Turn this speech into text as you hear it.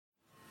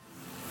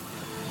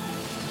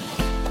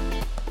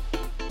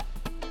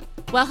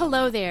Well,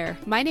 hello there.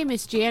 My name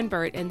is Jan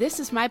Burt, and this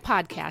is my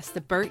podcast,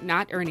 The Burt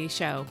Not Ernie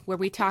Show, where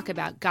we talk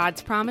about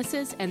God's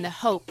promises and the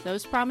hope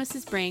those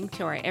promises bring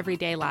to our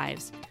everyday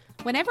lives.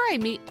 Whenever I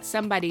meet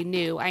somebody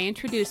new, I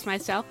introduce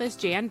myself as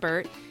Jan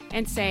Burt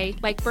and say,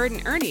 like Burt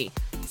and Ernie,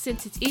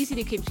 since it's easy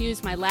to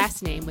confuse my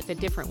last name with a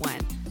different one.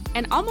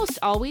 And almost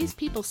always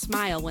people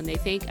smile when they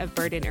think of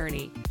Burt and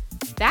Ernie.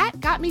 That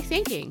got me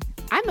thinking,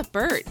 I'm a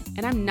Burt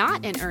and I'm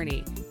not an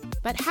Ernie.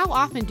 But how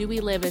often do we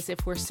live as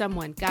if we're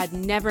someone God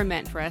never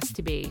meant for us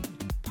to be?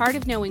 Part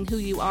of knowing who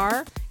you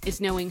are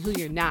is knowing who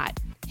you're not.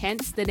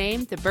 Hence the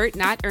name, The Burt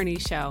Not Ernie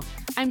Show.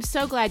 I'm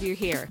so glad you're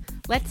here.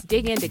 Let's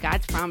dig into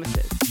God's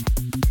promises.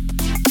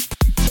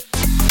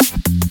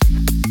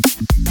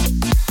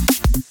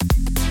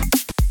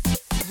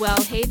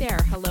 Well, hey there.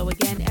 Hello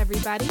again,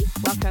 everybody.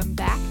 Welcome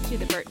back to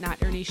the Burt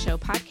Not Ernie Show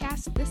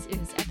podcast. This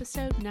is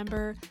episode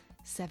number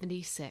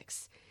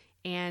 76.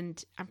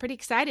 And I'm pretty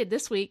excited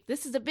this week.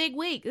 This is a big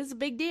week. This is a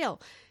big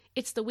deal.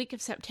 It's the week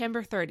of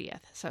September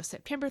 30th. So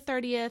September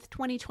 30th,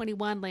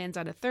 2021 lands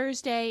on a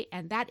Thursday,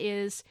 and that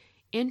is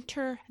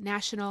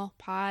International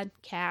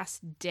Podcast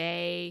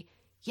Day.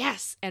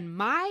 Yes, and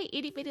my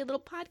itty bitty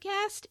little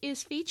podcast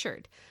is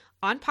featured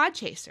on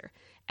Podchaser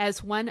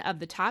as one of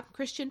the top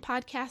Christian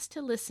podcasts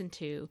to listen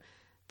to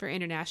for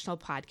International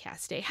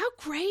Podcast Day. How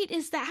great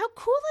is that? How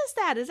cool is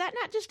that? Is that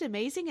not just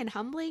amazing and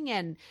humbling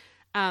and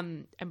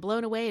I'm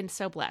blown away and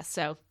so blessed.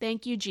 So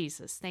thank you,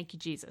 Jesus. Thank you,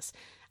 Jesus.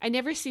 I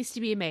never cease to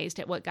be amazed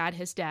at what God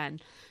has done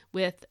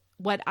with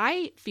what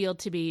I feel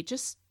to be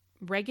just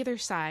regular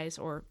size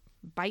or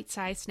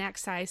bite-sized,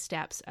 snack-sized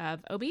steps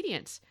of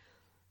obedience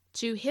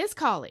to his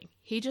calling.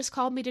 He just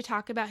called me to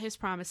talk about his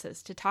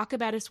promises, to talk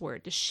about his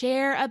word, to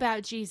share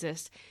about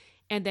Jesus,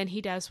 and then he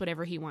does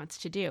whatever he wants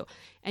to do.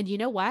 And you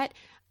know what?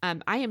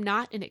 I am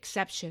not an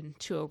exception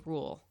to a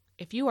rule.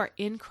 If you are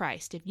in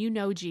Christ, if you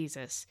know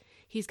Jesus,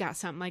 he's got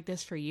something like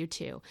this for you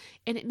too.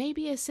 And it may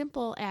be as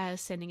simple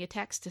as sending a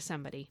text to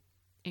somebody,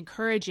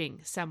 encouraging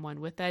someone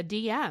with a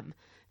DM,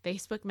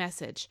 Facebook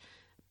message,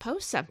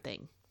 post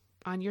something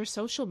on your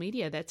social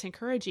media that's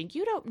encouraging.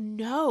 You don't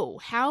know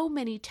how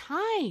many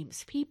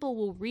times people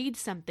will read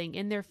something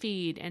in their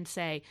feed and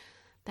say,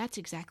 that's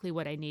exactly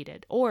what I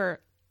needed. Or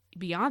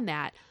beyond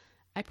that,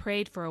 I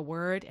prayed for a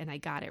word and I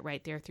got it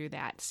right there through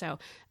that. So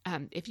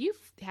if you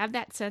have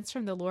that sense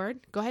from the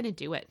Lord, go ahead and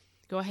do it.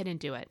 Go ahead and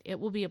do it. It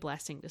will be a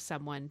blessing to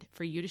someone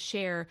for you to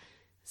share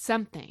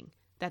something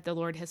that the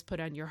Lord has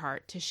put on your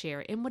heart to share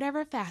in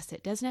whatever facet.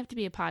 It doesn't have to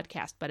be a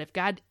podcast, but if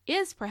God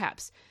is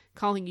perhaps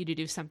calling you to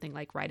do something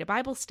like write a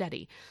Bible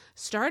study,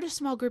 start a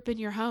small group in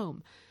your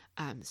home,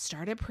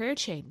 start a prayer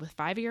chain with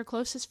 5 of your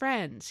closest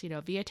friends,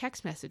 via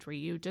text message where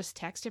you just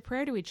text a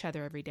prayer to each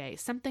other every day,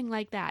 something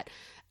like that,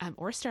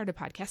 or start a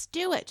podcast.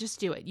 Do it.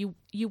 Just do it.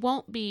 You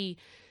won't be,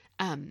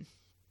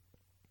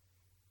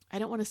 I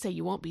don't want to say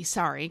you won't be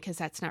sorry, because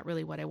that's not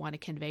really what I want to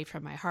convey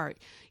from my heart.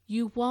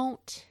 You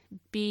won't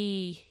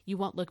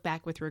look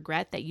back with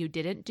regret that you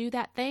didn't do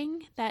that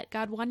thing that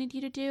God wanted you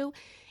to do,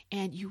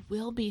 and you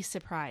will be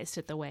surprised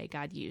at the way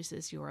God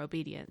uses your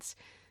obedience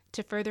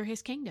to further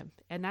his kingdom.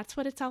 And that's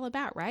what it's all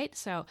about, right?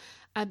 So,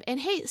 and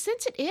hey,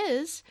 since it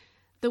is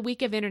the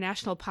week of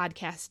International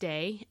Podcast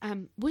Day,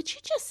 would you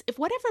just, if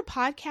whatever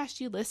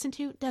podcast you listen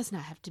to, does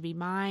not have to be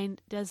mine,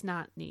 does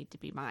not need to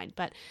be mine,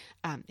 but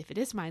if it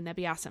is mine, that'd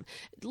be awesome.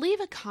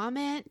 Leave a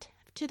comment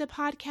to the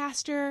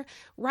podcaster,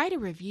 write a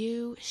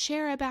review,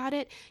 share about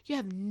it. You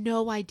have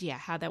no idea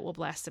how that will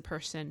bless the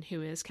person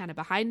who is kind of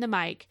behind the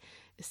mic,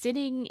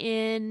 sitting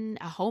in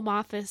a home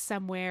office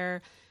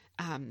somewhere,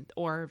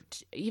 or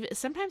even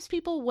sometimes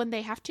people, when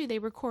they have to, they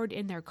record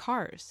in their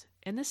cars.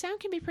 And the sound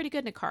can be pretty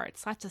good in a car.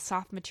 It's lots of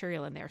soft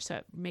material in there, so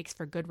it makes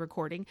for good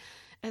recording.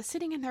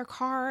 Sitting in their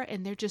car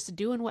and they're just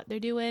doing what they're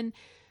doing.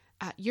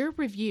 Your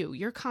review,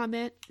 your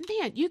comment,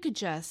 man, you could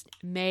just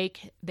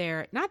make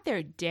not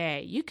their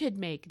day, you could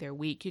make their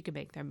week, you could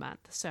make their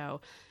month.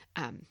 So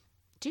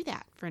do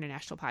that for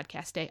International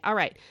Podcast Day. All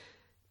right,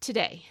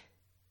 today,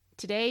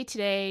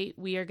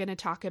 we are going to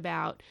talk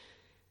about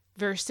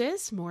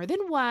verses, more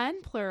than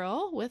one,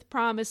 plural, with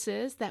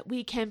promises that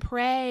we can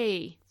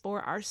pray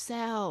for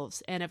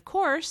ourselves. And of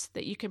course,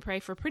 that you can pray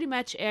for pretty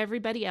much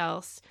everybody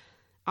else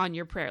on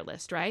your prayer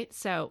list, right?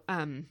 So,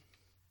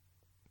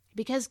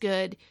 because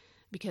God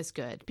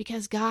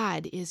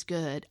is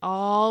good.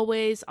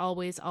 Always,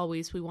 always,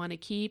 always, we want to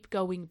keep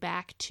going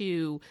back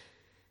to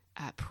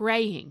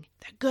praying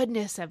the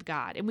goodness of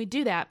God. And we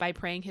do that by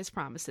praying his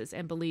promises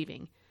and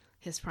believing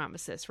his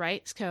promises,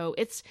 right? So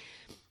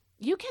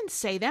you can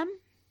say them.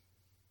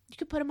 You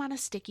could put them on a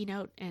sticky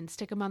note and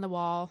stick them on the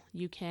wall.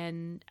 You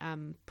can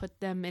put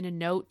them in a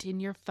note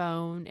in your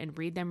phone and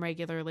read them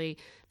regularly.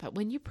 But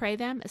when you pray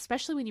them,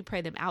 especially when you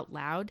pray them out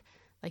loud,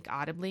 like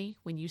audibly,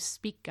 when you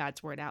speak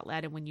God's word out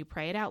loud and when you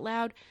pray it out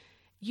loud,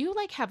 you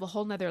have a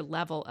whole nother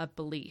level of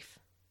belief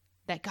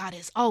that God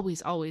is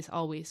always, always,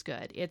 always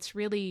good. It's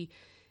really,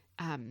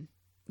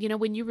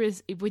 when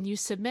you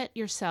submit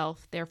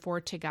yourself, therefore,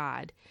 to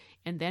God,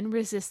 and then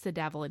resist the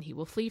devil and he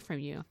will flee from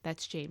you.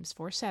 That's James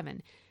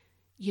 4:7.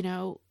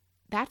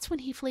 That's when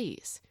he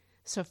flees.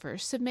 So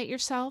first submit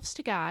yourselves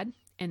to God,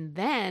 and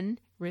then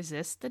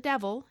resist the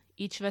devil,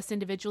 each of us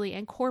individually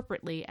and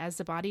corporately as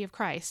the body of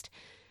Christ.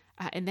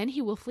 And then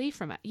he will flee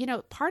from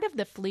it. Part of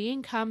the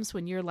fleeing comes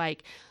when you're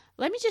like,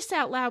 let me just say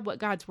out loud what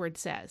God's word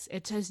says.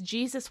 It says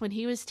Jesus, when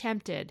he was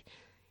tempted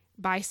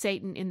by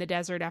Satan in the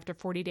desert after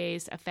 40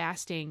 days of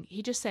fasting,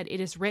 he just said, it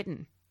is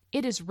written.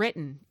 It is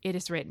written. It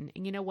is written.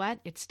 And you know what?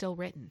 It's still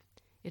written.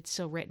 It's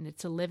still written.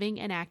 It's a living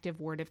and active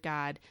word of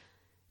God.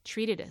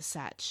 Treat it as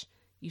such.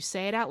 You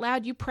say it out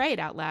loud. You pray it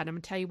out loud. I'm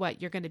going to tell you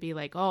what, you're going to be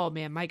like, oh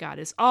man, my God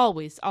is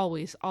always,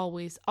 always,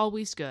 always,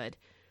 always good.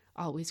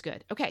 Always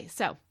good. Okay,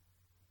 so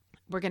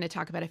we're going to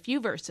talk about a few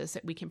verses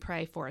that we can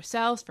pray for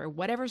ourselves, for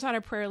whatever's on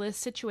our prayer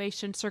list,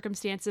 situation,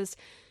 circumstances.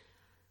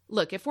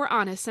 Look, if we're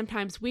honest,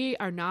 sometimes we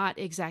are not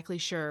exactly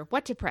sure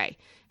what to pray,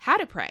 how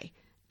to pray.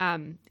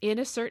 In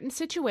a certain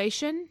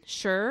situation,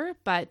 sure,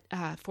 but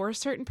for a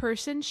certain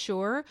person,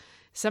 sure.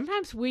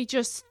 Sometimes we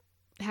just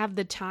have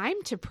the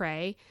time to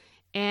pray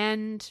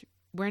and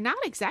we're not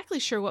exactly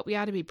sure what we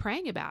ought to be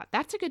praying about.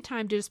 That's a good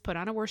time to just put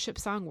on a worship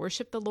song,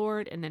 worship the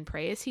Lord, and then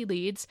pray as he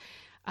leads.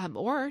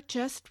 Or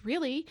just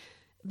really,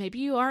 maybe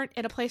you aren't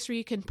at a place where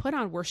you can put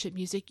on worship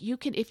music. You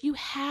can, if you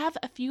have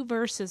a few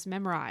verses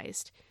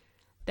memorized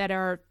that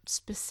are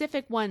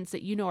specific ones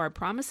that you know are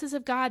promises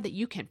of God that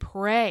you can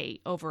pray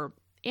over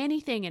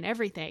anything and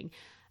everything,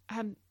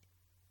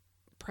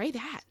 pray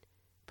that.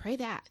 Pray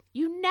that.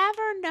 You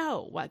never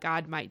know what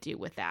God might do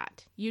with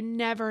that. You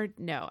never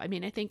know. I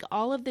mean, I think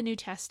all of the New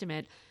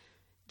Testament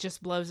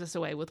just blows us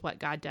away with what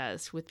God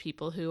does with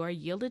people who are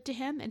yielded to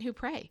him and who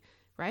pray,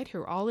 right? Who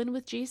are all in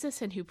with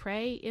Jesus and who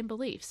pray in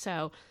belief.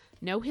 So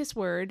know his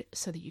word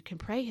so that you can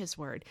pray his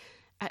word.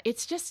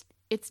 It's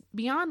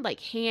beyond like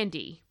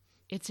handy.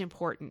 It's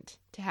important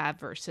to have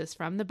verses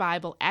from the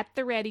Bible at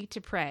the ready to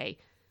pray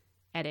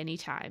at any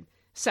time.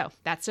 So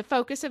that's the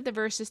focus of the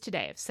verses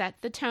today. I've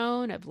set the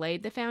tone, I've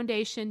laid the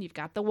foundation, you've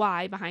got the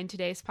why behind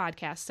today's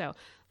podcast. So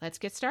let's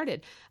get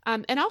started.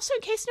 And also,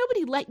 in case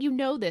nobody let you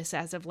know this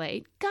as of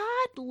late,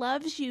 God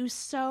loves you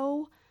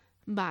so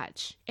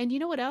much. And you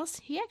know what else?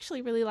 He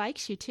actually really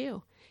likes you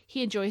too.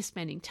 He enjoys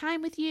spending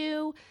time with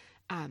you.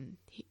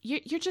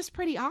 You're just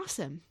pretty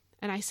awesome.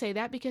 And I say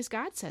that because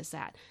God says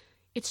that.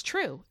 It's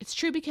true. It's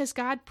true because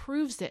God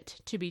proves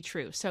it to be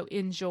true. So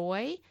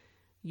enjoy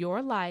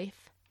your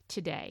life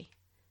today.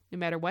 No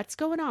matter what's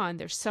going on,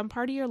 there's some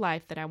part of your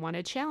life that I want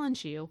to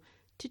challenge you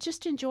to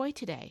just enjoy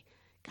today.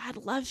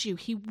 God loves you.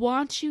 He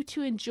wants you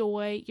to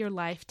enjoy your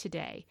life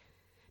today.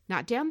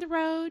 Not down the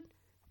road,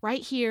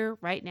 right here,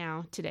 right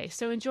now, today.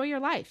 So enjoy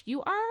your life.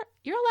 You're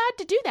allowed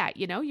to do that,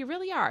 you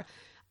really are.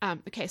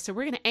 Okay, so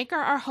we're going to anchor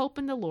our hope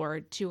in the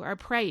Lord to our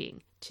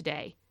praying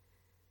today.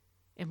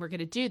 And we're going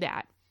to do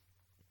that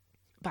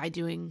by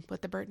doing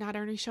what the Burt Not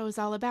Ernie Show is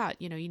all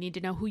about. You need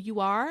to know who you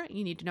are,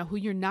 you need to know who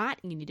you're not,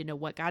 and you need to know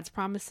what God's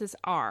promises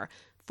are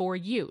for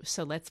you.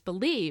 So let's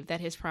believe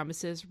that his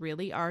promises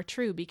really are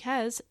true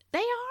because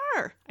they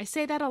are. I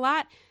say that a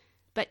lot,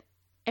 but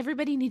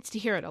everybody needs to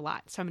hear it a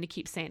lot. So I'm going to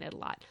keep saying it a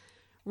lot.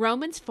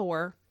 Romans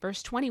 4,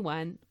 verse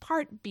 21,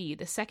 part B,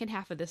 the second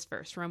half of this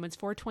verse, Romans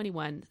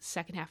 4:21,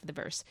 second half of the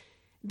verse,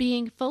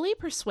 being fully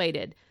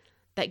persuaded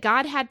that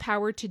God had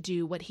power to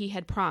do what he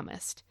had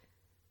promised.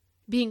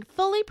 Being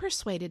fully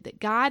persuaded that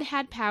God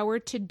had power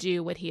to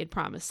do what he had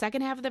promised.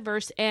 Second half of the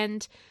verse,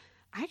 and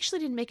I actually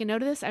didn't make a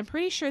note of this. I'm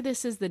pretty sure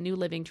this is the New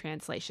Living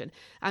Translation.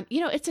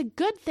 It's a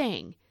good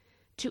thing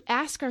to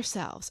ask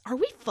ourselves, are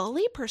we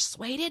fully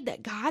persuaded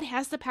that God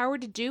has the power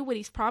to do what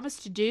he's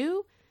promised to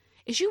do?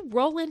 As you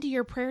roll into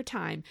your prayer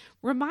time,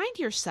 remind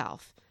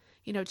yourself,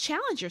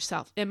 challenge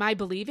yourself. Am I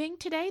believing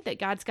today that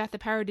God's got the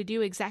power to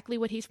do exactly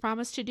what he's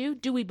promised to do?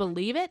 Do we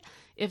believe it?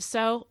 If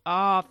so,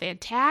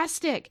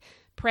 fantastic.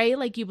 Pray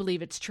like you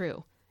believe it's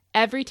true.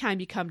 Every time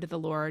you come to the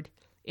Lord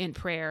in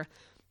prayer.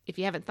 If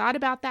you haven't thought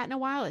about that in a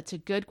while, it's a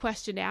good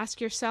question to ask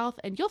yourself,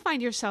 and you'll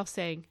find yourself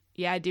saying,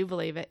 yeah, I do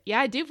believe it.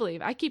 Yeah, I do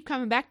believe. I keep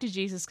coming back to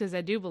Jesus because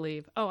I do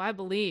believe. Oh, I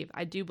believe.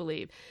 I do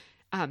believe.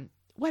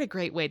 What a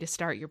great way to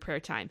start your prayer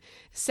time.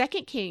 2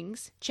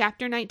 Kings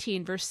chapter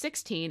 19, verse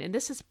 16, and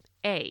this is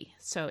A.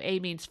 So A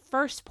means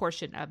first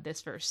portion of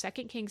this verse.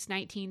 2 Kings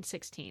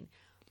 19:16.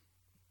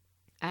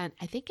 And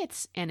I think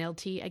it's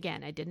NLT.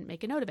 Again, I didn't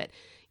make a note of it.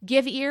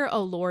 Give ear,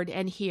 O Lord,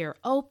 and hear.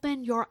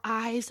 Open your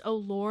eyes, O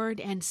Lord,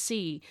 and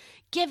see.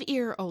 Give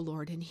ear, O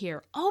Lord, and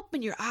hear.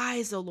 Open your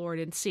eyes, O Lord,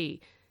 and see.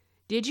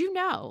 Did you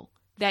know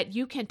that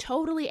you can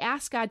totally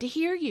ask God to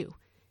hear you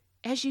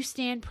as you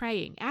stand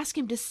praying? Ask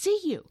him to see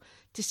you,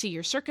 to see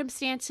your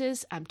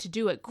circumstances, to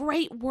do a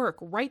great work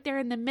right there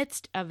in the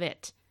midst of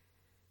it.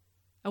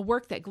 A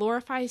work that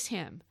glorifies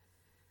him,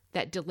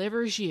 that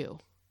delivers you,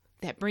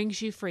 that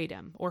brings you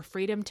freedom, or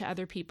freedom to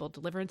other people,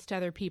 deliverance to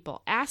other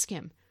people. Ask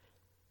him.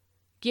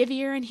 Give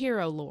ear and hear,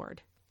 O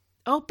Lord.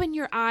 Open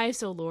your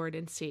eyes, O Lord,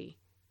 and see.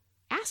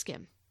 Ask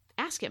him.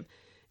 Ask him.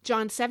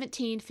 John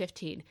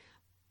 17:15.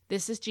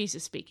 This is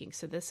Jesus speaking,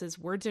 so this is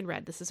words in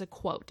red. This is a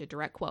quote, a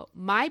direct quote.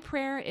 My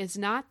prayer is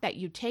not that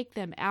you take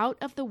them out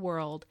of the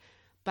world,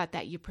 but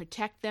that you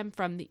protect them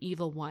from the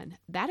evil one.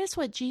 That is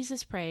what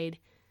Jesus prayed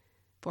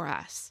for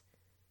us.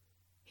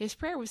 His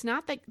prayer was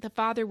not that the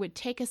Father would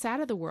take us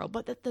out of the world,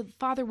 but that the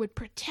Father would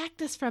protect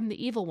us from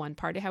the evil one.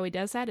 Part of how he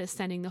does that is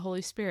sending the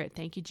Holy Spirit.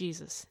 Thank you,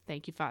 Jesus.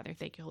 Thank you, Father.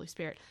 Thank you, Holy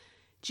Spirit.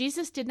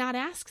 Jesus did not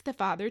ask the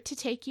Father to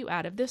take you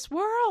out of this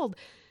world.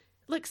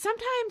 Look,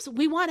 sometimes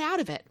we want out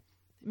of it.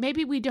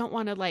 Maybe we don't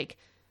want to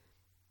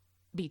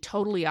be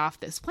totally off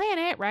this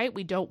planet, right?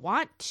 We don't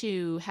want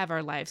to have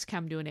our lives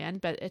come to an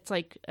end, but it's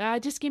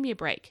just give me a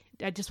break.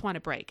 I just want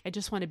a break. I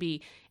just want to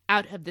be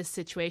out of this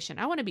situation.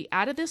 I want to be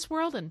out of this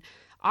world and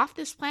off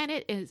this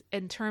planet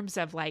in terms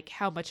of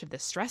how much of the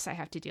stress I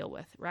have to deal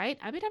with, right?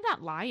 I mean, I'm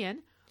not lying.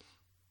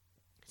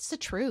 It's the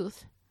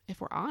truth. If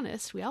we're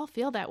honest, we all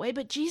feel that way,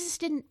 but Jesus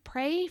didn't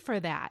pray for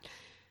that.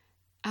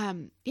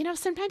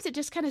 Sometimes it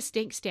just kind of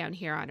stinks down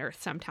here on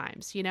earth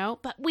sometimes,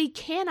 but we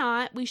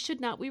should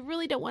not, we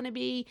really don't want to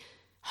be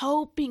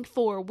hoping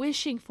for,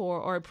 wishing for,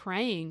 or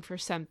praying for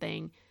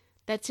something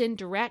that's in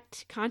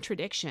direct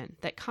contradiction,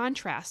 that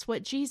contrasts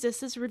what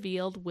Jesus'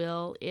 revealed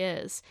will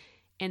is.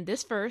 And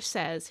this verse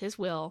says his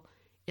will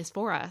is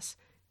for us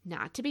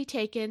not to be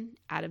taken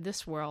out of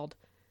this world,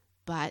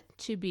 but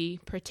to be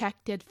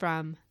protected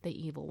from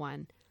the evil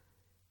one.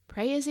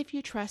 Pray as if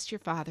you trust your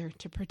Father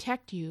to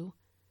protect you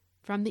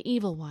from the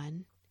evil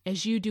one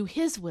as you do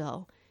his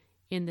will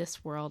in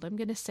this world. I'm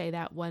going to say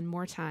that one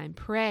more time.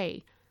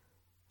 Pray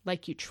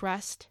like you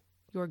trust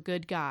your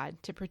good God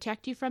to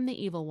protect you from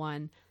the evil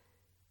one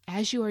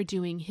as you are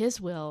doing his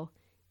will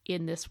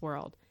in this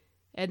world.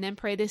 And then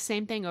pray the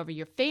same thing over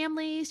your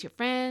families, your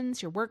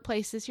friends, your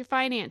workplaces, your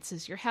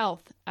finances, your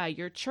health,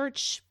 your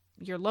church,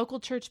 your local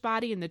church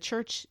body, and the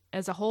church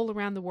as a whole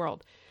around the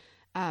world.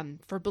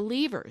 For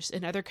believers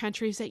in other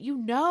countries that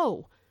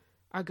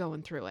are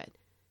going through it.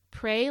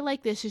 Pray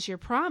like this is your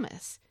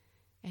promise,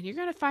 and you're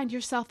going to find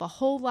yourself a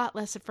whole lot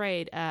less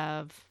afraid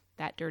of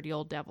that dirty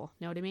old devil.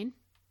 Know what I mean?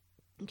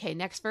 Okay,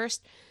 next verse,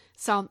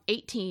 Psalm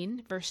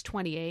 18, verse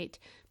 28,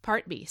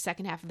 part B,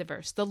 second half of the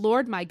verse. The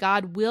Lord my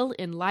God will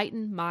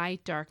enlighten my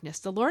darkness.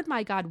 The Lord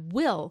my God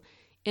will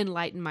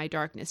enlighten my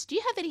darkness. Do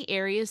you have any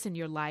areas in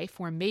your life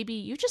where maybe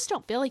you just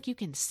don't feel like you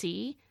can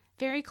see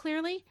very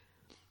clearly?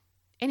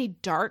 Any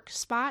dark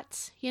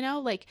spots,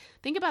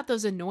 think about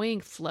those annoying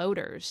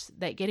floaters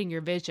that get in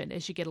your vision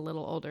as you get a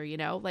little older,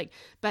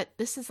 but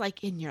this is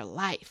in your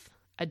life,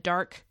 a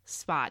dark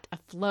spot, a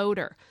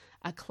floater,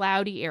 a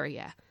cloudy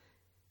area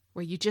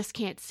where you just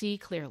can't see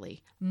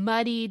clearly,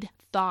 muddied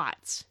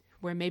thoughts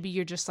where maybe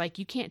you're just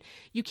you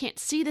can't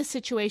see the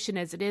situation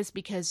as it is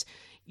because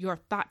your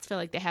thoughts feel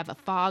like they have a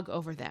fog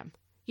over them.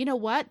 You know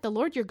what? The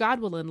Lord your God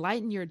will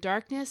enlighten your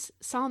darkness.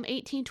 Psalm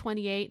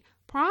 18:28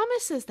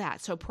 promises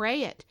that. So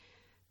pray it.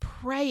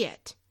 Pray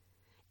it.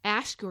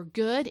 Ask your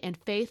good and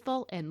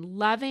faithful and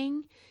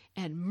loving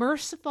and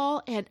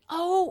merciful and,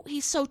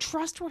 he's so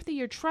trustworthy,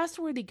 your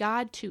trustworthy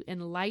God to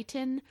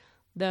enlighten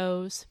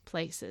those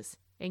places.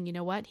 And you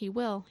know what? He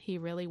will. He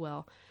really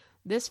will.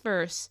 This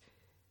verse,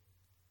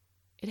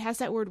 it has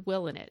that word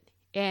will in it.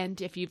 And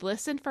if you've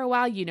listened for a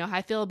while, you know how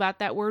I feel about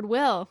that word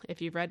will.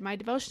 If you've read my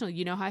devotional,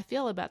 you know how I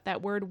feel about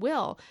that word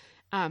will.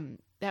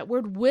 That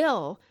word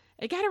will,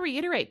 I got to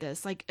reiterate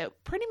this,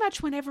 pretty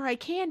much whenever I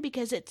can,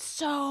 because it's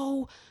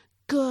so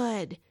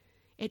good.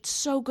 It's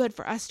so good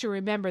for us to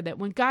remember that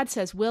when God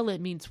says will,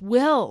 it means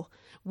will.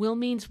 Will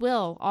means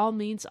will. All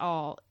means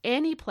all.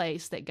 Any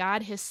place that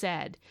God has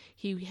said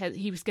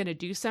he was going to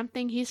do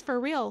something, he's for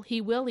real.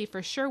 He will. He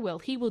for sure will.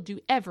 He will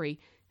do every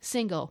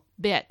single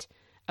bit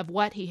of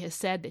what he has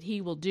said that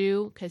he will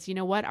do, because you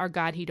know what? Our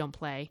God, he don't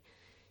play.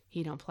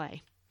 He don't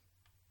play.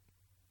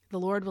 The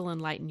Lord will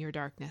enlighten your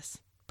darkness.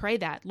 Pray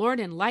that. Lord,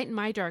 enlighten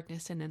my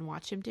darkness, and then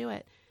watch him do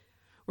it.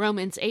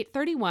 Romans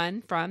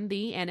 8:31 from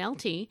the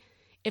NLT.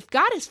 If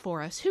God is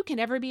for us, who can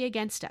ever be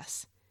against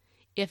us?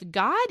 If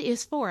God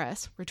is for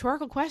us,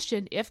 rhetorical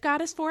question, if God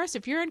is for us,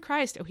 if you're in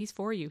Christ, he's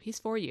for you. He's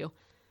for you.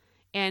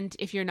 And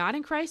if you're not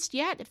in Christ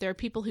yet, if there are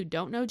people who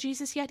don't know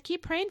Jesus yet,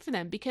 keep praying for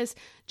them, because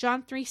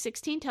John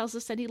 3:16 tells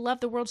us that he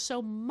loved the world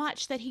so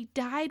much that he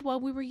died while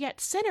we were yet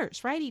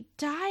sinners, right? He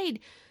died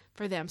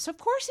for them. So of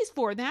course he's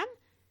for them.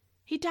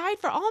 He died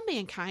for all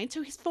mankind,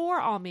 so he's for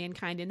all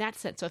mankind in that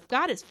sense. So if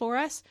God is for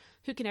us,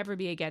 who can ever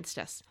be against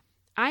us?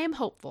 I am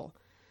hopeful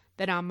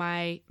that on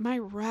my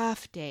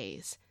rough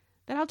days,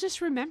 that I'll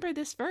just remember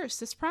this verse,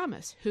 this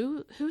promise.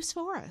 Who's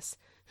for us?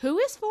 Who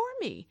is for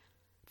me?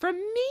 For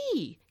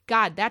me.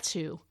 God, that's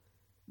who.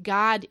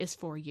 God is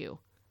for you.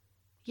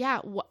 Yeah,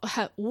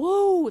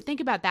 whoa, think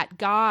about that.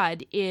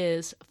 God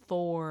is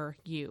for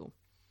you.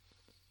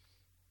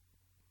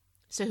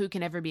 So who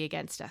can ever be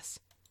against us?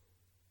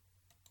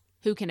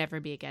 Who can ever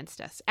be against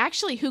us?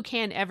 Actually, who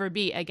can ever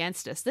be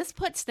against us? This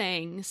puts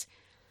things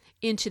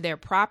into their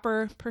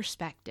proper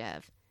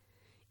perspective.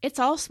 It's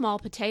all small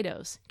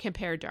potatoes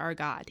compared to our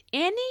God.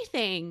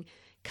 Anything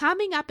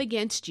coming up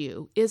against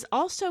you is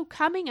also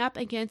coming up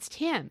against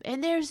him.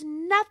 And there's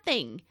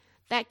nothing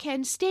that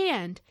can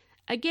stand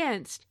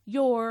against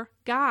your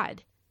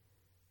God.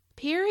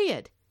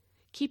 Period.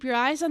 Keep your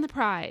eyes on the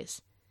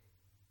prize.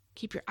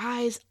 Keep your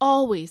eyes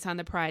always on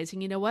the prize.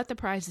 And you know what? The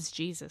prize is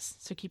Jesus.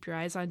 So keep your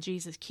eyes on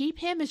Jesus. Keep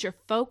him as your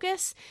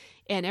focus,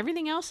 and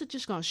everything else is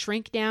just going to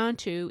shrink down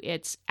to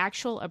its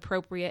actual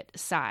appropriate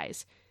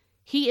size.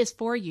 He is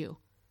for you.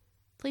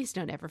 Please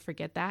don't ever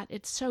forget that.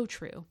 It's so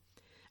true.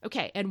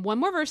 Okay, and one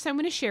more verse I'm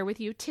going to share with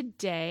you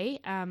today.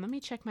 Let me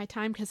check my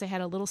time because I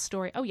had a little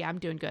story. Oh yeah, I'm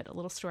doing good. A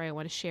little story I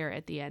want to share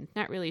at the end.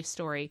 Not really a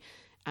story,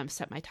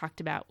 something I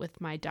talked about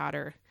with my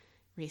daughter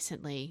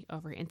recently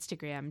over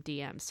Instagram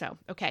DM. So,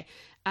 okay,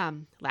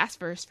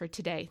 last verse for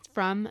today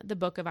from the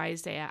book of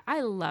Isaiah.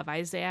 I love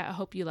Isaiah. I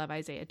hope you love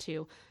Isaiah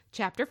too.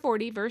 Chapter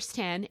 40, verse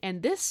 10,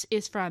 and this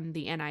is from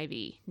the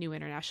NIV, New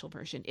International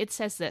Version. It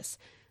says this,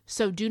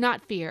 "So do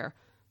not fear,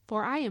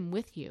 for I am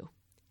with you.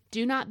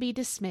 Do not be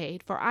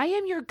dismayed, for I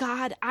am your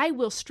God. I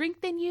will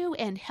strengthen you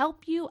and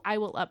help you. I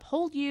will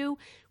uphold you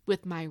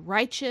with my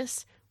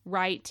righteous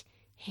right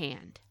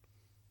hand."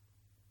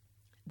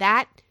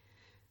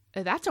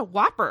 That's a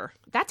whopper.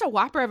 That's a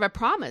whopper of a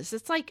promise.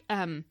 It's like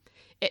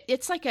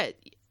it's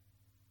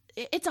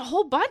a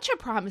whole bunch of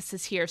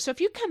promises here. So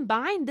if you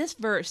combine this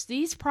verse,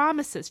 these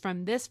promises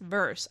from this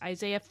verse,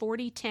 Isaiah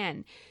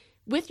 40:10,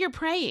 with your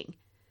praying,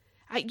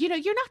 you're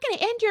not going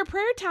to end your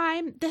prayer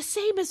time the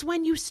same as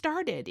when you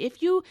started.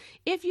 If you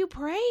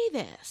pray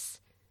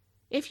this,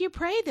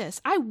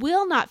 I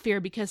will not fear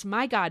because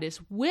my God is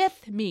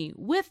with me.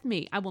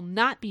 I will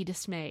not be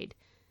dismayed.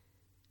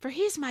 For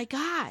he's my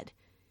God.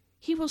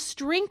 He will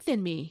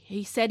strengthen me.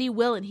 He said he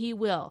will, and he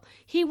will.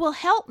 He will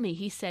help me.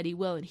 He said he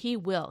will, and he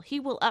will. He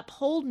will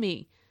uphold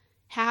me.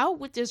 How?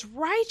 With his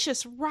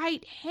righteous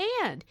right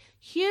hand.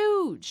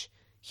 Huge,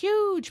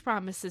 huge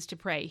promises to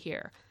pray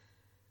here.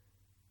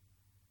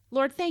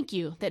 Lord, thank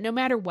you that no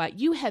matter what,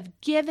 you have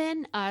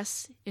given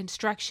us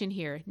instruction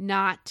here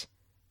not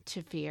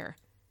to fear,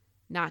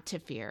 not to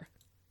fear.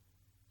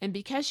 And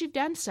because you've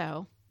done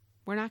so,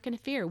 we're not going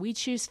to fear. We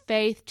choose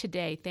faith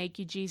today. Thank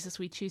you, Jesus.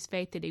 We choose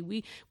faith today.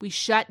 We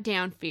shut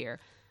down fear.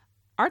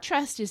 Our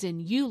trust is in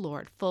you,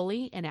 Lord,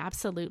 fully and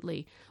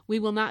absolutely. We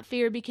will not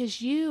fear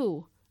because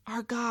you,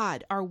 our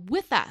God, are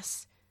with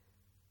us.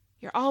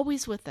 You're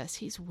always with us.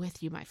 He's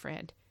with you, my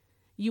friend.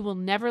 You will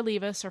never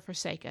leave us or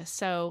forsake us.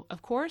 So,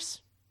 of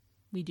course,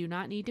 we do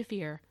not need to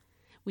fear.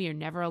 We are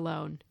never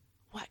alone.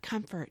 What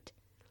comfort.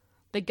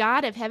 The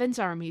God of heaven's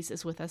armies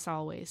is with us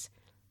always.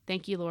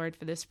 Thank you, Lord,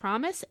 for this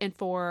promise and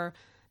for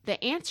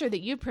the answer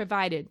that you've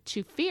provided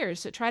to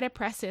fears that try to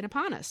press in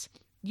upon us.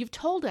 You've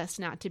told us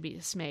not to be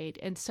dismayed,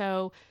 and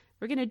so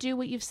we're going to do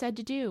what you've said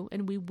to do,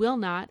 and we will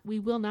not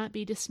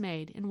be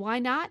dismayed. And why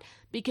not?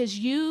 Because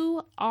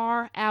you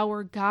are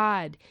our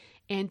God,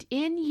 and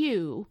in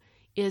you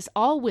is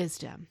all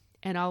wisdom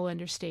and all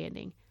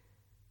understanding.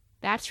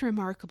 That's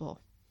remarkable.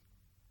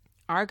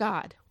 Our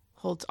God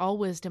holds all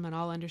wisdom and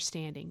all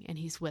understanding, and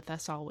he's with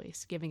us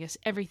always, giving us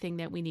everything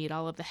that we need,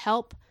 all of the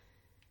help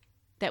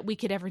that we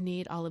could ever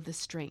need, all of the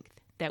strength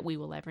that we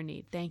will ever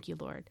need. Thank you,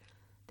 Lord.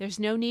 There's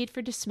no need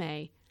for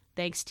dismay.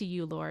 Thanks to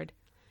you, Lord.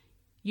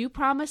 You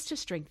promise to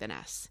strengthen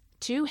us,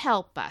 to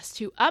help us,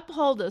 to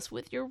uphold us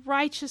with your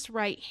righteous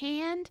right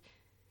hand.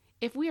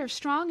 If we are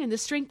strong in the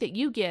strength that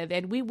you give,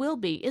 and we will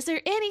be, is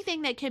there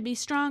anything that can be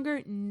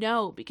stronger?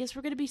 No, because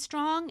we're going to be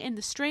strong in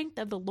the strength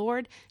of the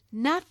Lord.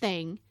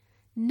 Nothing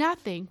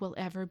will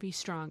ever be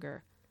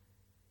stronger.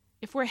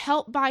 If we're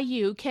helped by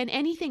you, can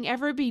anything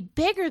ever be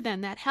bigger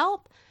than that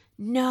help?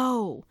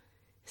 No.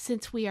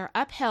 Since we are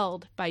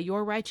upheld by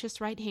your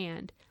righteous right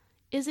hand,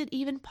 is it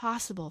even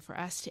possible for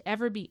us to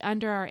ever be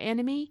under our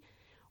enemy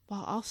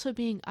while also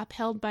being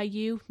upheld by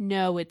you?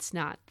 No, it's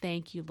not.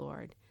 Thank you,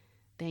 Lord.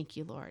 Thank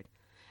you, Lord.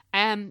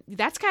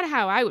 That's kind of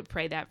how I would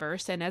pray that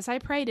verse. And as I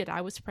prayed it,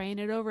 I was praying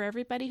it over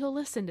everybody who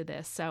listened to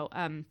this. So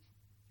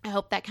I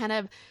hope that kind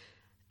of,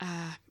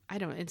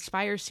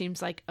 inspire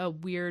seems like a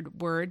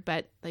weird word,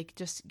 but like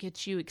just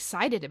gets you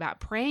excited about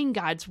praying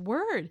God's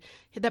word.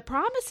 The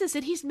promises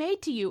that he's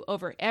made to you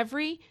over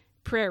every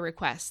prayer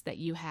request that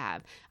you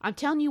have. I'm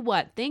telling you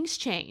what, things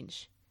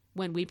change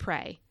when we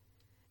pray.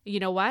 You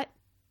know what?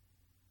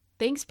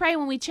 Things pray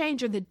when we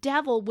change, or the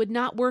devil would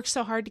not work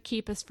so hard to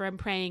keep us from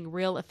praying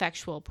real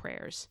effectual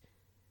prayers.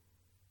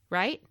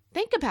 Right?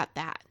 Think about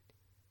that.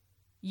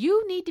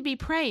 You need to be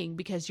praying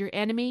because your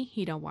enemy,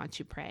 he don't want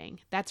you praying.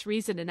 That's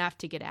reason enough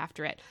to get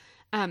after it.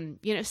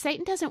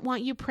 Satan doesn't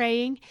want you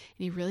praying, and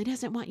he really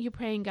doesn't want you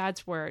praying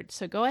God's word.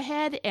 So go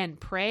ahead and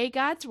pray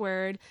God's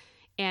word.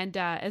 And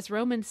as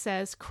Romans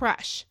says,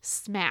 crush,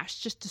 smash,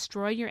 just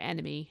destroy your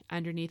enemy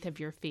underneath of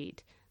your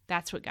feet.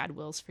 That's what God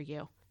wills for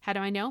you. How do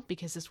I know?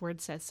 Because his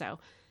word says so.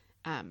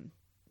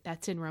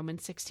 That's in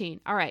Romans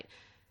 16. All right.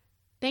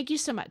 Thank you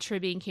so much for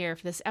being here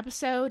for this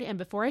episode. And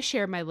before I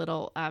share my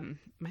little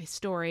my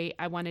story,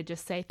 I want to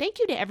just say thank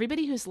you to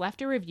everybody who's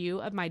left a review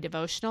of my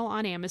devotional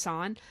on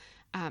Amazon.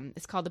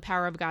 It's called The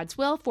Power of God's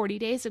Will, 40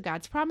 Days of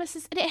God's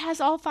Promises, and it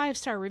has all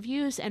 5-star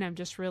reviews. And I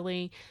just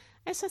want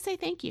to say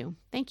thank you.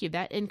 Thank you.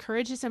 That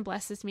encourages and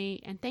blesses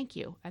me, and thank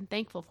you. I'm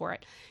thankful for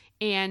it.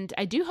 And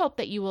I do hope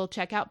that you will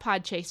check out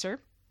Podchaser,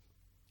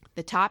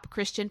 the top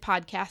Christian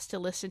podcast to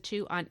listen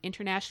to on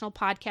International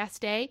Podcast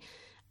Day.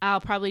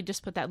 I'll probably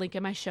just put that link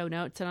in my show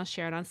notes and I'll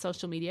share it on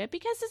social media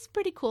because it's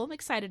pretty cool. I'm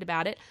excited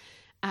about it.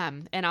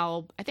 And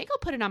I think I'll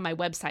put it on my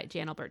website,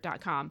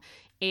 janelburt.com.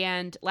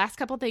 And last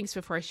couple things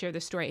before I share the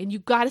story, and you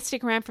got to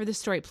stick around for the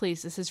story,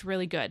 please. This is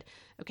really good.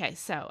 Okay.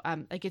 So,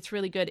 it's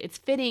really good. It's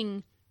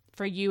fitting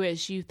for you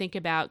as you think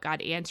about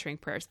God answering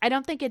prayers. I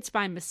don't think it's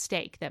by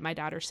mistake that my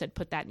daughter said,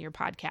 put that in your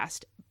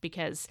podcast,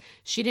 because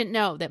she didn't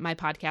know that my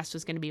podcast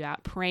was going to be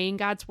about praying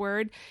God's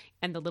word.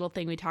 And the little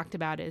thing we talked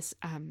about is,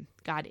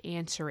 God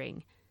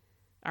answering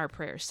our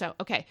prayers. So,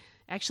 okay.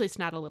 Actually, it's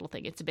not a little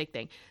thing. It's a big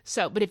thing.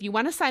 So, but if you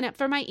want to sign up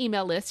for my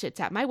email list,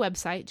 it's at my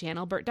website,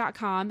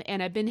 janelburt.com.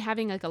 And I've been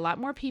having a lot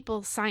more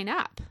people sign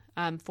up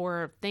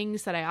for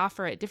things that I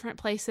offer at different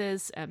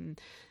places.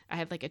 I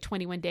have a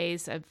 21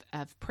 days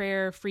of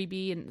prayer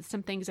freebie and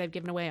some things I've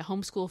given away, a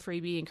homeschool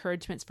freebie,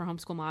 encouragements for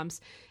homeschool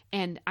moms.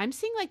 And I'm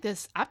seeing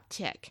this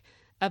uptick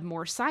of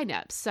more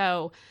signups.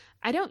 So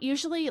I don't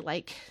usually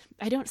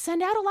I don't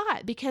send out a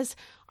lot because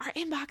our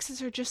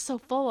inboxes are just so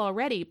full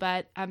already,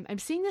 but I'm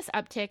seeing this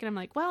uptick and I'm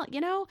like, well,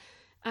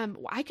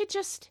 I could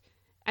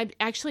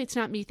actually, it's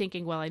not me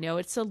thinking, well, I know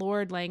it's the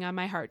Lord laying on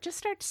my heart. Just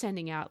start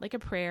sending out a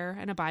prayer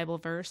and a Bible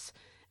verse.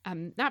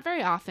 Not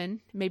very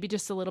often, maybe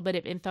just a little bit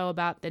of info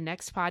about the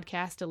next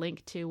podcast, a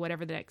link to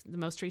whatever the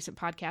most recent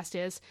podcast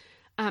is.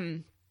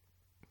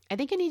 I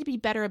think I need to be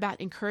better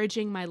about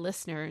encouraging my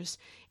listeners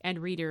and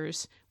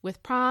readers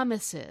with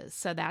promises.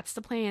 So that's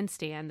the plan,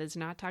 Stan. That's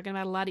not talking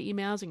about a lot of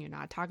emails, and you're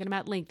not talking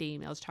about lengthy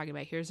emails. Talking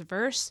about here's a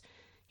verse,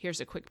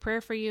 here's a quick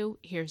prayer for you,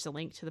 here's a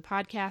link to the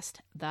podcast,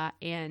 the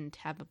end.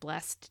 Have a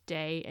blessed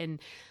day. And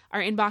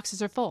our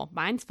inboxes are full.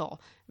 Mine's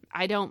full.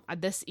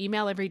 This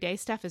email every day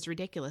stuff is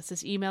ridiculous.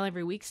 This email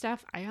every week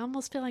stuff, I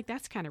almost feel like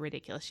that's kind of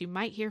ridiculous. You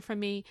might hear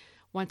from me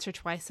once or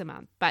twice a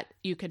month, but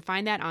you can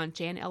find that on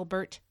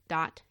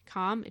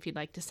janelburt.com if you'd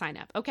like to sign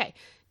up. Okay,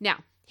 now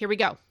here we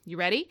go. You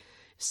ready?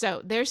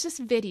 So there's this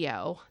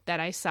video that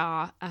I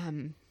saw.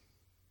 I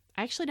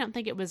actually don't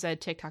think it was a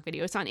TikTok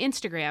video. It's on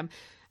Instagram.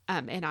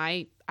 And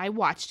I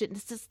watched it, and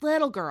it's this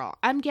little girl.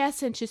 I'm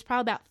guessing she's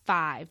probably about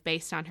 5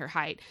 based on her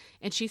height,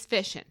 and she's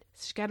fishing.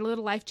 She's got a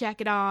little life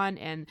jacket on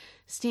and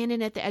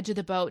standing at the edge of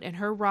the boat, and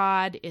her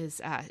rod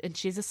is, and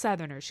she's a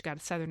Southerner. She's got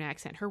a Southern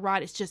accent. Her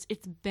rod is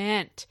it's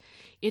bent.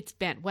 It's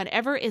bent.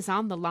 Whatever is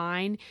on the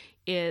line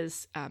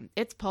is,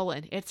 it's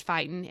pulling, it's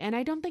fighting, and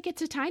I don't think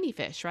it's a tiny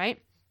fish,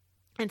 right?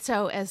 And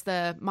so as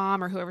the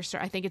mom or whoever,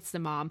 I think it's the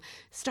mom,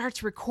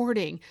 starts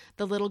recording,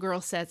 the little girl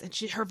says, and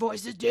her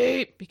voice is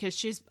deep because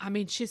she's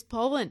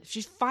pulling,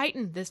 she's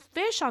fighting this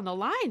fish on the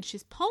line.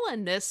 She's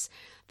pulling this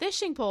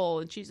fishing pole,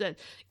 and she said,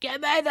 "Give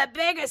me the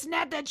biggest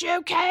net that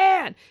you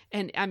can."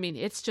 And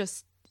it's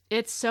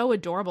so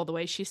adorable the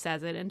way she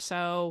says it. And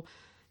so,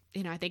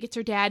 I think it's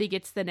her dad. He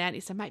gets the net. He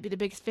said, "Might be the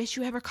biggest fish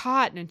you ever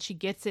caught." And she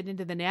gets it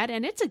into the net,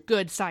 and it's a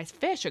good sized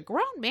fish. A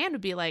grown man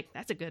would be like,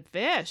 "That's a good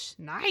fish.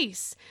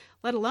 Nice."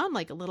 Let alone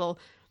a little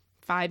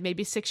 5,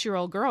 maybe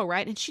 6-year-old girl,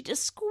 right? And she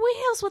just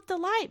squeals with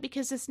delight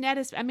because this net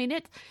is,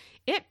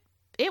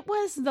 it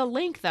was the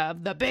length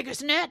of the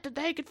biggest net that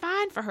they could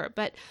find for her.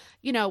 But,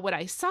 when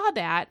I saw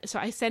that, so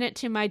I sent it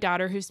to my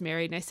daughter who's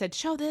married, and I said,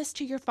 "Show this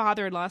to your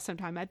father-in-law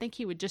sometime." I think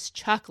he would just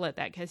chuckle at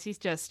that because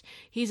he's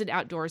an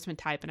outdoorsman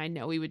type, and I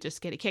know he would just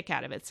get a kick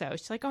out of it. So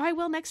she's like, "Oh, I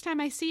will next time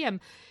I see him."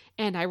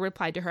 And I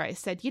replied to her, I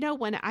said,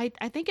 when I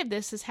think of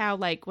this as how,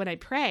 when I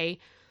pray,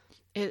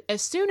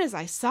 as soon as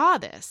I saw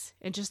this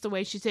and just the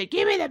way she said,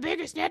 "Give me the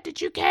biggest net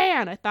that you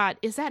can," I thought,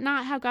 is that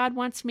not how God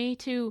wants me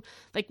to,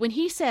 when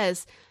he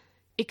says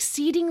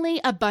exceedingly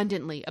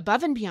abundantly,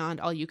 above and beyond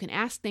all you can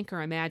ask, think,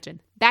 or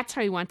imagine, that's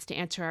how he wants to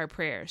answer our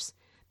prayers.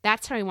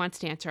 That's how he wants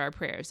to answer our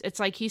prayers. It's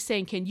like he's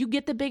saying, can you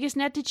get the biggest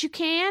net that you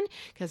can?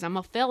 Because I'm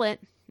going to fill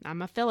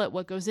it.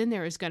 What goes in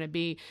there is going to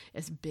be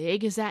as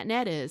big as that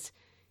net is.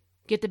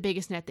 Get the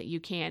biggest net that you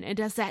can. And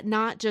does that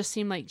not just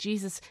seem like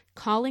Jesus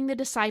calling the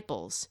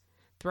disciples,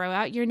 throw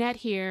out your net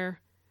here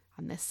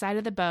on this side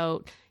of the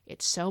boat.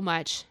 It's so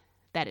much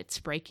that it's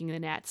breaking the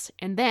nets.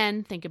 And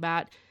then think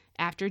about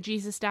after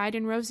Jesus died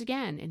and rose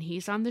again, and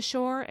he's on the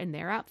shore and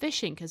they're out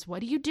fishing. Because what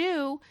do you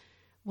do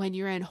when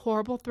you're in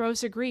horrible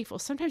throes of grief? Well,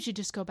 sometimes you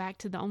just go back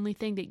to the only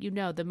thing that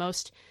the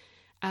most.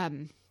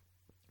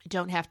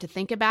 Don't have to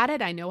think about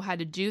it. I know how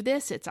to do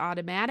this. It's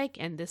automatic.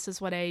 And this is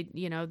what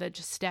that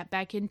just step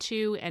back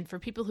into. And for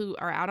people who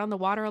are out on the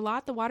water a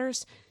lot,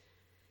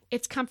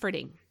 it's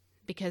comforting.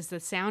 Because the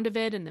sound of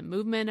it and the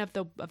movement of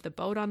the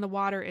boat on the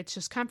water, it's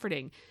just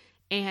comforting.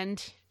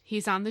 And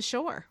he's on the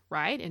shore,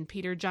 right? And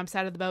Peter jumps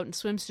out of the boat and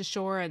swims to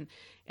shore, and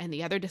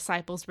the other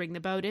disciples bring the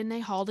boat in. They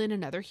hauled in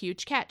another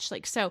huge catch.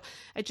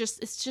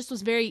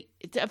 Was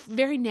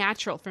very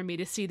natural for me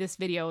to see this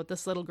video with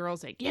this little girl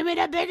saying, "Give me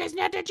the biggest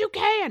net that you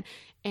can,"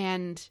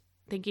 and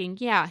thinking,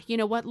 yeah, you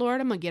know what,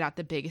 Lord, I'm gonna get out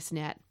the biggest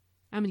net.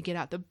 I'm gonna get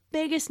out the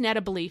biggest net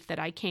of belief that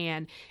I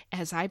can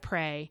as I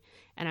pray,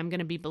 and I'm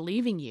gonna be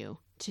believing you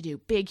to do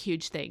big,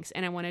 huge things.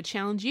 And I want to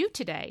challenge you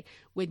today.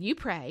 When you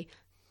pray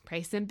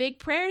some big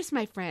prayers,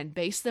 my friend.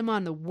 Base them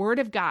on the Word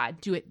of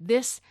God. Do it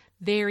this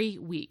very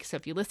week. So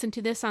if you listen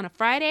to this on a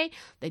Friday,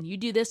 then you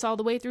do this all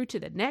the way through to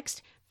the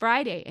next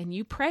Friday and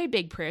you pray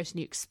big prayers and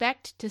you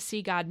expect to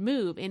see God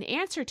move in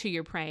answer to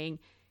your praying,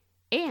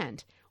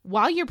 and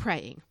while you're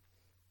praying,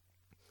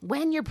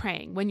 when you're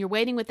praying, when you're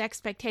waiting with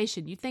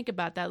expectation, you think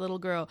about that little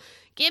girl,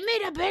 give me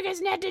the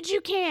biggest net that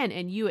you can,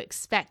 and you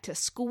expect to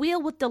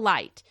squeal with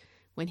delight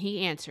when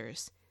he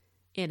answers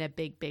in a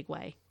big, big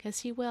way, because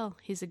he will.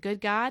 He's a good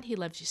God. He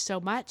loves you so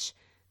much.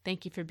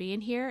 Thank you for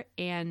being here,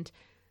 and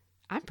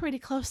I'm pretty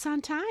close on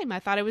time. I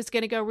thought it was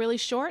going to go really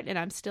short, and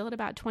I'm still at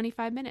about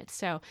 25 minutes,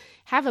 so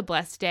have a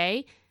blessed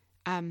day.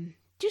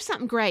 Do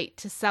something great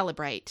to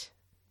celebrate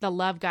the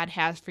love God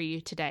has for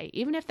you today,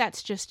 even if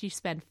that's just you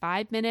spend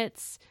 5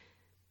 minutes.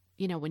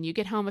 When you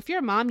get home, if you're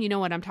a mom, you know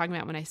what I'm talking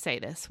about when I say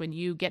this. When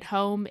you get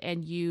home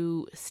and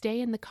you stay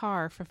in the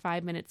car for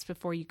 5 minutes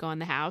before you go in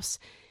the house,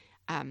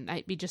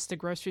 might be just the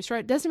grocery store.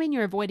 It doesn't mean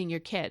you're avoiding your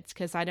kids,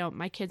 because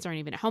my kids aren't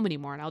even at home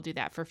anymore, and I'll do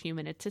that for a few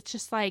minutes. It's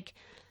just like,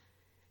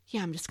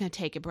 I'm just going to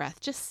take a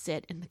breath. Just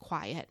sit in the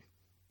quiet.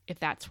 If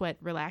that's what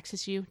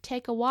relaxes you,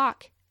 take a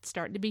walk. It's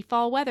starting to be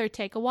fall weather.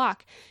 Take a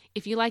walk.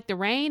 If you like the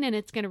rain and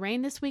it's going to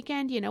rain this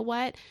weekend, you know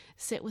what?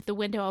 Sit with the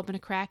window open a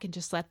crack and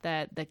just let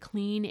the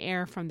clean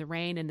air from the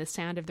rain and the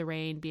sound of the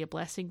rain be a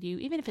blessing to you.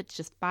 Even if it's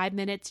just 5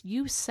 minutes,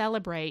 you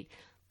celebrate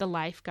the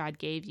life God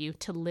gave you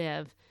to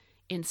live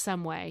in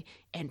some way,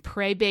 and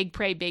pray big,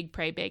 pray big,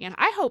 pray big. And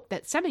I hope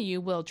that some of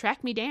you will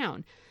track me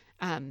down.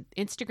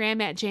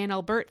 Instagram at Jan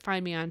L. Burt.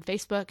 Find me on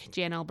Facebook,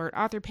 Jan L. Burt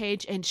author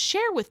page, and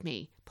share with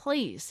me,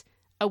 please,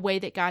 a way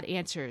that God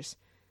answers.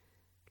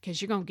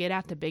 Because you're going to get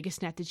out the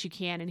biggest net that you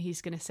can, and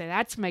he's going to say,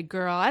 that's my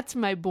girl, that's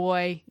my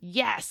boy.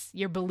 Yes,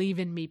 you're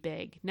believing me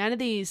big. None of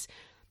these,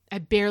 I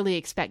barely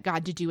expect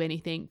God to do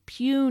anything.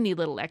 Puny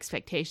little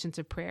expectations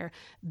of prayer.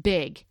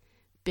 Big,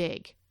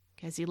 big.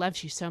 Because he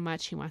loves you so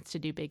much, he wants to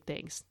do big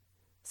things.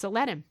 So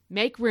let him.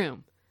 Make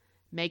room.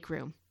 Make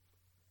room.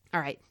 All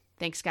right.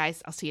 Thanks,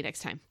 guys. I'll see you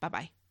next time.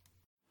 Bye-bye.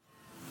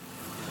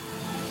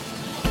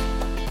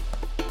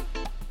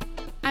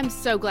 I'm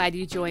so glad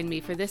you joined me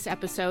for this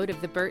episode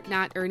of the Burt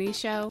Not Ernie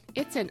Show.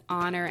 It's an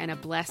honor and a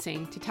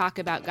blessing to talk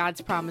about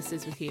God's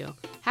promises with you.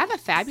 Have a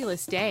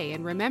fabulous day,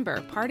 and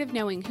remember, part of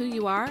knowing who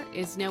you are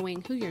is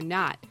knowing who you're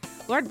not.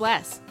 Lord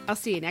bless. I'll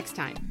see you next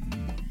time.